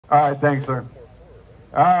All right, thanks, sir.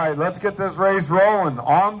 All right, let's get this race rolling.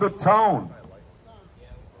 On the tone.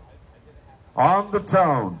 On the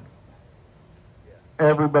tone.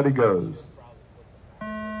 Everybody goes.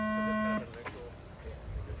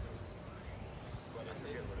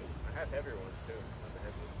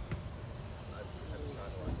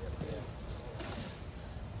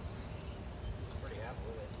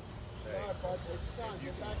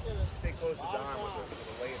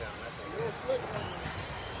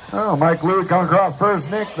 Oh, Mike Louie coming across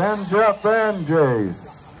first, Nick, then Jeff, then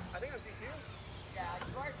Jace.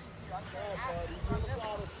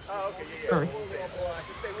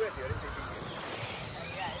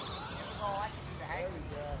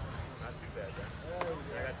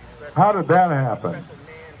 How did that happen?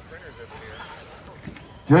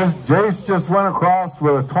 Jace just went across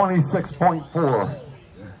with a 26.4.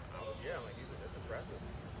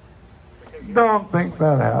 Don't think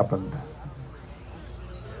that happened.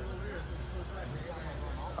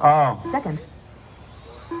 Oh. Second.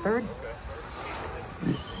 Third.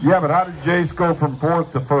 Yeah, but how did Jace go from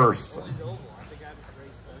fourth to first?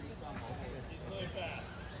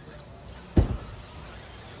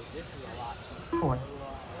 Fourth.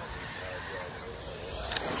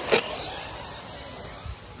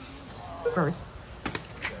 First.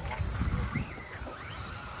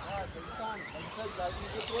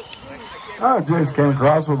 Oh, Jace came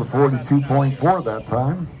across with a 42.4 that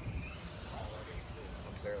time.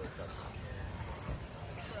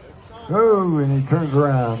 Oh, and he turns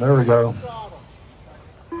around. There we go.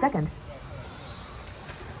 Second.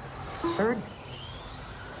 Third.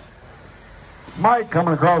 Mike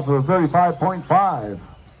coming across with a 35.5.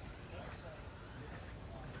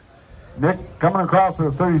 Nick coming across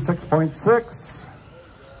with a 36.6.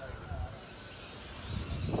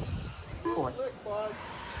 Fourth.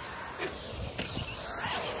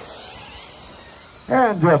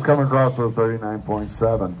 And Jeff coming across with a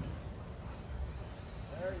 39.7.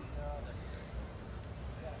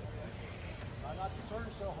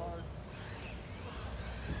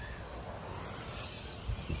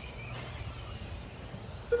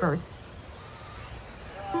 First.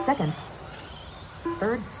 Second.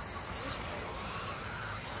 Third.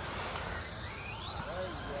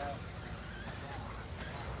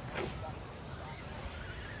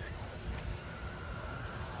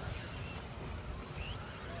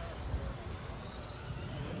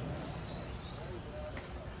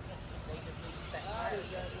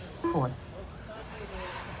 Fourth.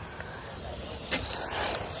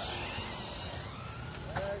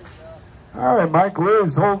 All right, Mike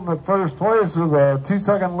Louie's holding the first place with a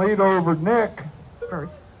 2-second lead over Nick.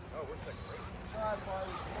 First.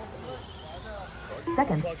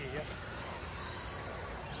 Second.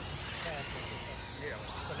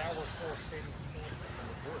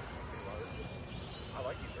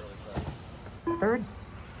 Third.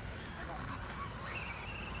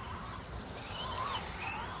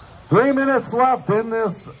 3 minutes left in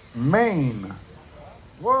this main.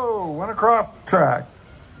 Whoa, went across the track.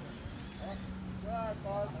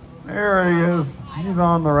 There he is. He's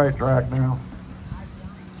on the right track now.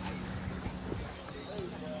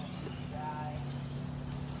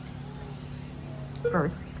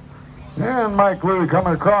 First. And Mike Louie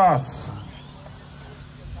coming across.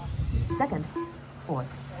 Second. Fourth.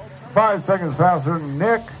 5 seconds faster than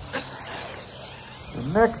Nick.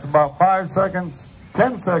 And Nick's about 5 seconds,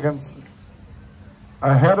 10 seconds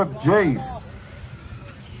ahead of Jace.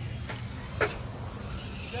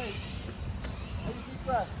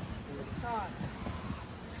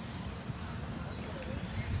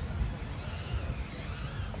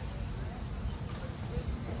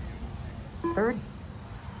 Third.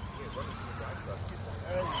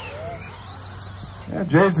 Yeah,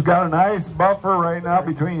 Jace has got a nice buffer right now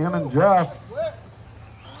between him and Jeff.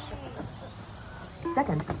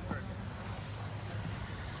 Second.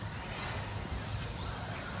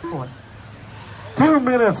 Fourth. 2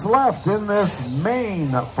 minutes left in this main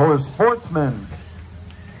for Sportsman.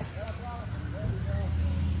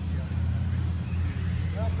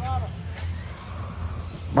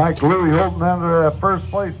 Mike Louie holding on to that first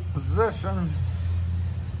place position.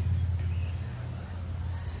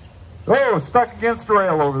 Oh, stuck against the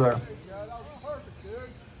rail over there.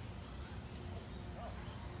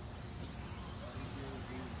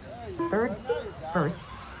 Third. First.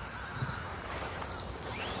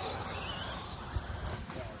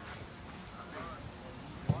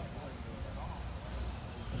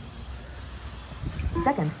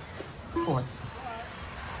 Second. Fourth.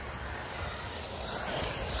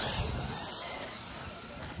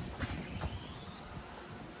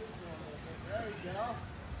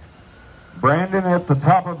 Brandon at the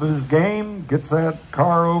top of of his game, gets that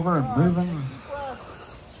car over and moving.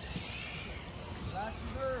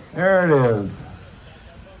 There it is.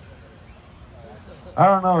 I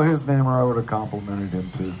don't know his name, or I would have complimented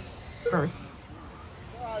him too. First.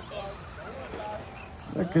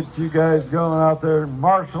 Look at you guys going out there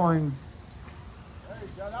marshaling. There you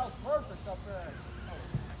go. That was perfect up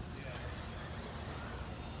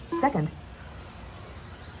there. Second.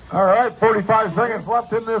 All right, 45 seconds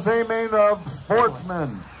left in this AMain of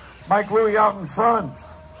Sportsman. Mike Louie out in front.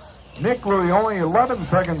 Nick Louie only 11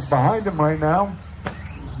 seconds behind him right now.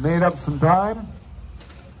 He's made up some time.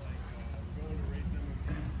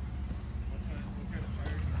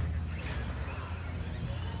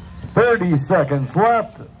 "30 seconds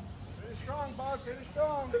left. Finish strong, Bob. Finish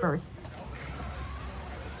strong. First.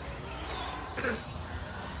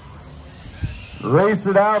 Race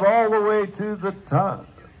it out all the way to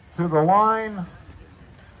the line.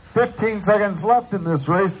 15 seconds left in this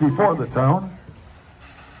race before the tone.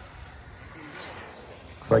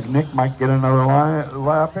 Looks like Nick might get another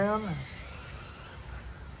lap in.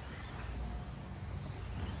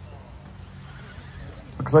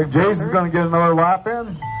 Looks like Jace is going to get another lap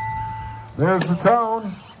in. There's the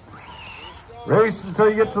tone. Race until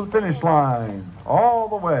you get to the finish line. All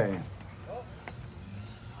the way.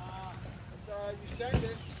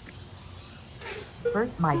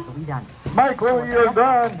 First, Mike Louie done. Mike Louie, you're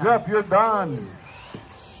done. Jeff, you're done.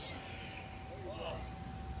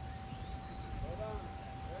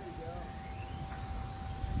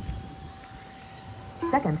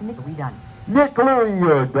 Second, Nick Louie done. Nick Louie,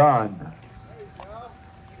 you're done. There you go.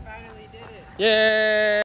 You finally did it. Yeah.